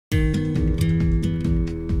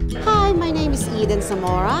Hi, my name is Eden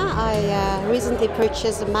Zamora. I recently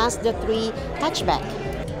purchased a Mazda 3 Hatchback.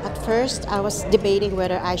 At first, I was debating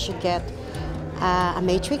whether I should get a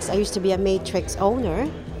Matrix. I used to be a Matrix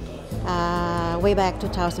owner way back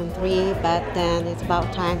 2003, but then it's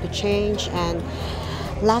about time to change, and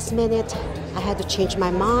last minute I had to change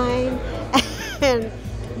my mind. And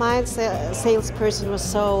my salesperson was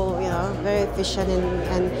so, very efficient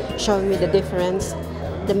and showing me the difference.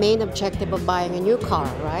 The main objective of buying a new car,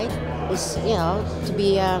 right, is, to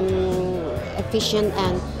be efficient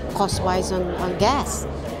and cost-wise on gas.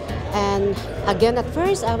 And again, at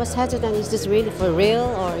first I was hesitant, is this really for real,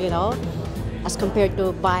 or, as compared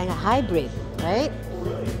to buying a hybrid, right?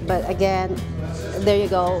 But again, there you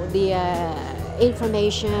go, the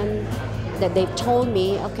information that they've told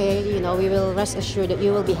me, okay, we will rest assured that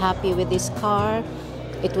you will be happy with this car.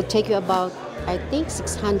 It will take you about, I think,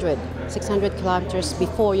 600 kilometers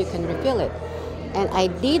before you can refill it. And I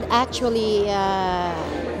did actually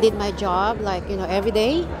did my job, like, every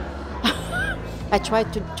day. I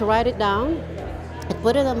tried to write it down. I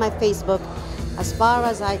put it on my Facebook. As far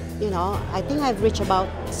as I think I've reached about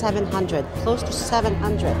 700, close to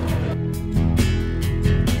 700.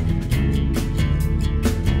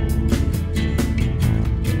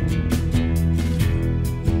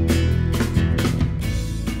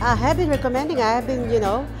 I have been recommending, I have been,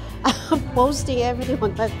 posting everything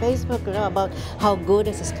on my Facebook, about how good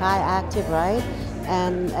is the Sky Active, right?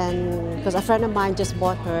 And because a friend of mine just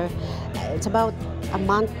bought her, it's about a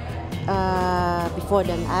month before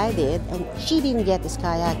than I did, and she didn't get the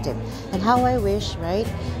Sky Active. And how I wish, right,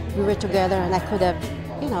 we were together and I could have,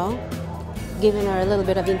 given her a little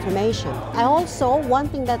bit of information. I also, one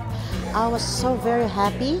thing that I was so very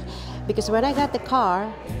happy, because when I got the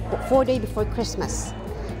car, 4 days before Christmas,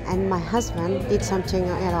 and my husband did something,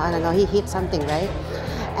 I don't know, he hit something, right?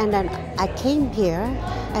 And then I came here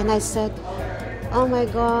and I said, oh my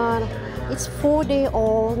God, it's 4 days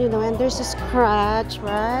old, and there's a scratch,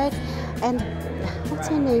 right? And what's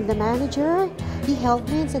her name, the manager? He helped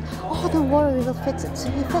me and said, oh, don't worry, we will fix it. So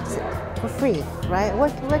he fixed it for free, right? Where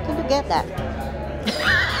can you get that?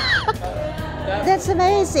 That's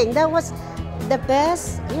amazing. That was the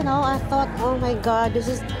best, I thought, oh my God, this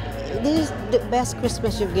is the best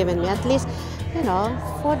Christmas you've given me. At least,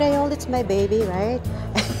 4 days old, it's my baby, right?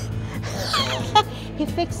 He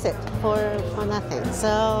fixed it for nothing.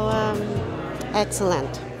 So,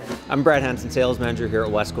 excellent. I'm Brad Hansen, Sales Manager here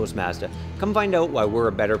at West Coast Mazda. Come find out why we're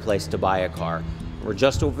a better place to buy a car. We're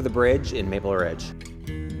just over the bridge in Maple Ridge.